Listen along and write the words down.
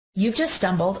You've just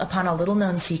stumbled upon a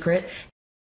little-known secret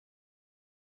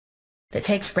that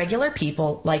takes regular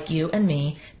people like you and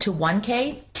me to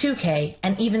 1K, 2K,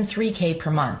 and even 3K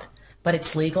per month. But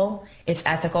it's legal, it's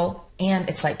ethical, and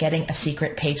it's like getting a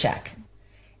secret paycheck.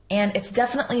 And it's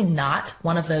definitely not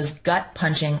one of those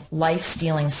gut-punching,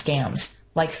 life-stealing scams,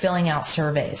 like filling out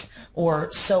surveys,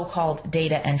 or so-called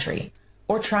data entry,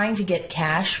 or trying to get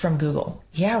cash from Google.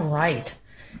 Yeah, right.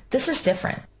 This is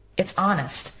different. It's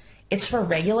honest. It's for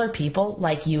regular people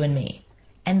like you and me.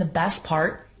 And the best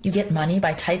part, you get money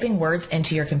by typing words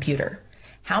into your computer.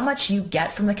 How much you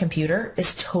get from the computer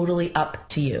is totally up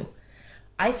to you.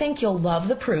 I think you'll love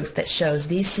the proof that shows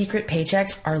these secret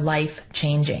paychecks are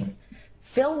life-changing.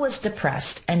 Phil was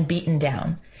depressed and beaten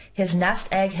down. His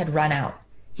nest egg had run out.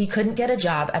 He couldn't get a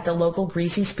job at the local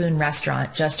Greasy Spoon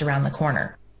restaurant just around the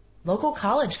corner. Local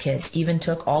college kids even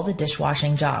took all the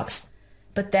dishwashing jobs.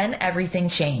 But then everything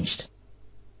changed.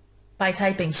 By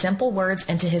typing simple words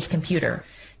into his computer,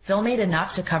 Phil made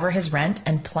enough to cover his rent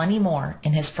and plenty more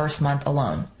in his first month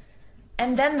alone.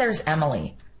 And then there's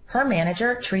Emily. Her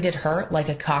manager treated her like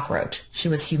a cockroach. She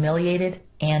was humiliated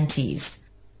and teased.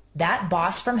 That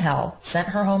boss from hell sent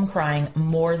her home crying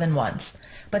more than once.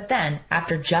 But then,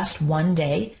 after just one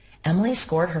day, Emily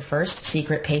scored her first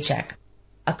secret paycheck.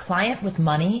 A client with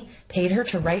money paid her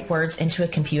to write words into a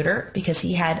computer because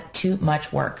he had too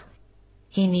much work.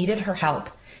 He needed her help.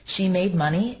 She made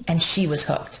money, and she was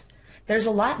hooked. There's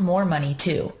a lot more money,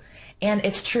 too. And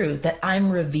it's true that I'm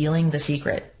revealing the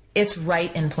secret. It's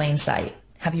right in plain sight.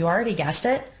 Have you already guessed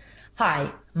it?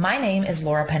 Hi, my name is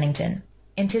Laura Pennington.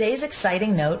 In today's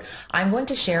exciting note, I'm going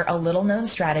to share a little-known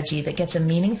strategy that gets a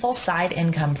meaningful side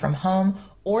income from home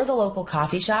or the local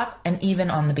coffee shop and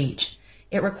even on the beach.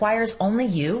 It requires only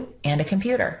you and a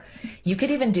computer. You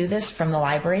could even do this from the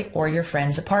library or your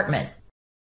friend's apartment.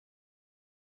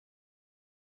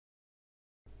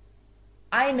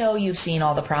 I know you've seen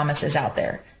all the promises out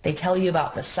there. They tell you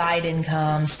about the side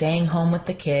income, staying home with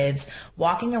the kids,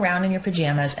 walking around in your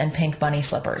pajamas and pink bunny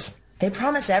slippers. They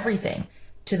promise everything,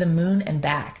 to the moon and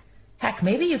back. Heck,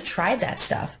 maybe you've tried that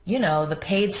stuff. You know, the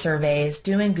paid surveys,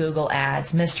 doing Google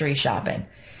ads, mystery shopping.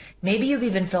 Maybe you've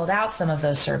even filled out some of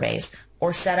those surveys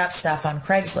or set up stuff on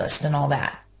Craigslist and all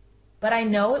that. But I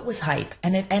know it was hype,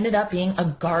 and it ended up being a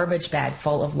garbage bag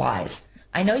full of lies.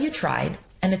 I know you tried,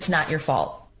 and it's not your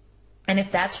fault. And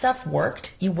if that stuff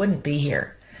worked, you wouldn't be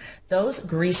here. Those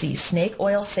greasy snake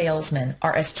oil salesmen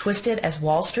are as twisted as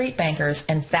Wall Street bankers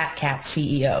and fat cat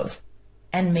CEOs.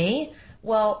 And me?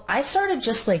 Well, I started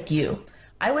just like you.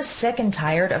 I was sick and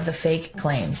tired of the fake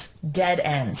claims, dead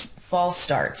ends, false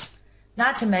starts.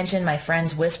 Not to mention my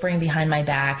friends whispering behind my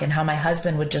back and how my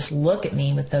husband would just look at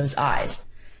me with those eyes.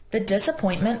 The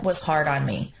disappointment was hard on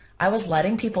me. I was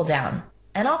letting people down.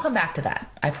 And I'll come back to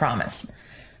that, I promise.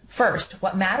 First,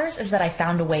 what matters is that I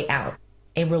found a way out,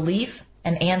 a relief,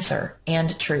 an answer,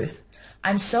 and truth.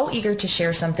 I'm so eager to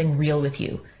share something real with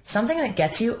you, something that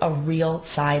gets you a real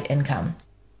side income.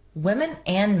 Women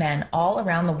and men all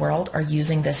around the world are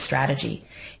using this strategy.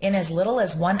 In as little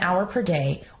as 1 hour per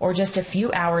day or just a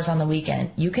few hours on the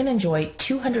weekend, you can enjoy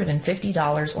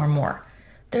 $250 or more.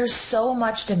 There's so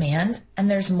much demand,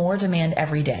 and there's more demand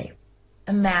every day.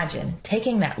 Imagine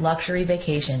taking that luxury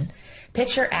vacation.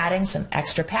 Picture adding some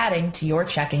extra padding to your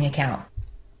checking account,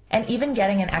 and even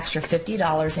getting an extra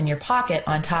 $50 in your pocket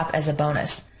on top as a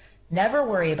bonus. Never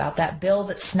worry about that bill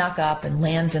that snuck up and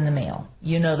lands in the mail.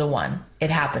 You know the one. It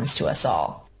happens to us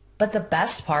all. But the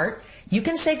best part, you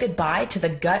can say goodbye to the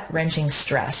gut-wrenching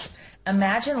stress.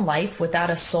 Imagine life without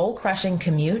a soul-crushing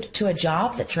commute to a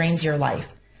job that drains your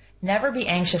life. Never be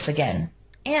anxious again.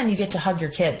 And you get to hug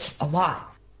your kids a lot.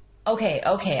 Okay,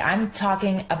 I'm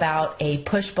talking about a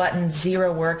push-button,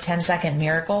 zero-work, 10-second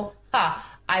miracle.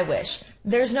 I wish.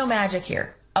 There's no magic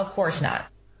here. Of course not.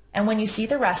 And when you see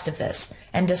the rest of this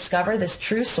and discover this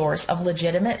true source of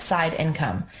legitimate side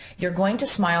income, you're going to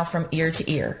smile from ear to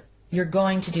ear. You're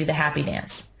going to do the happy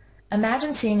dance.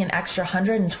 Imagine seeing an extra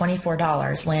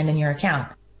 $124 land in your account,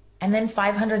 and then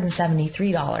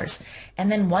 $573,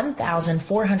 and then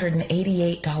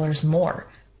 $1,488 more.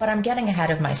 But I'm getting ahead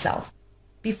of myself.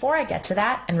 Before I get to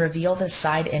that and reveal this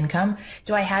side income,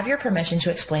 do I have your permission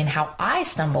to explain how I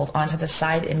stumbled onto the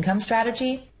side income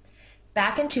strategy?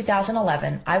 Back in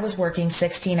 2011, I was working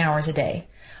 16 hours a day.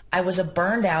 I was a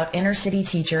burned-out inner-city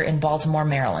teacher in Baltimore,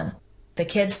 Maryland. The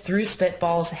kids threw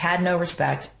spitballs, had no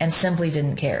respect, and simply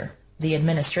didn't care. The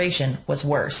administration was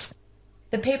worse.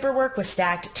 The paperwork was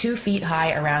stacked 2 feet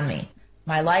high around me.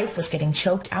 My life was getting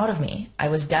choked out of me. I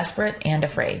was desperate and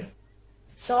afraid.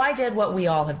 So I did what we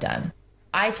all have done.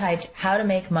 I typed how to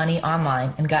make money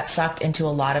online and got sucked into a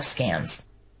lot of scams.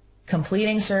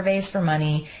 completing surveys for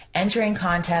money, entering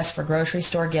contests for grocery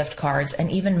store gift cards,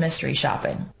 and even mystery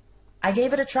shopping. I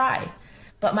gave it a try,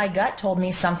 but my gut told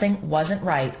me something wasn't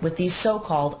right with these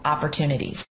so-called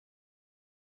opportunities.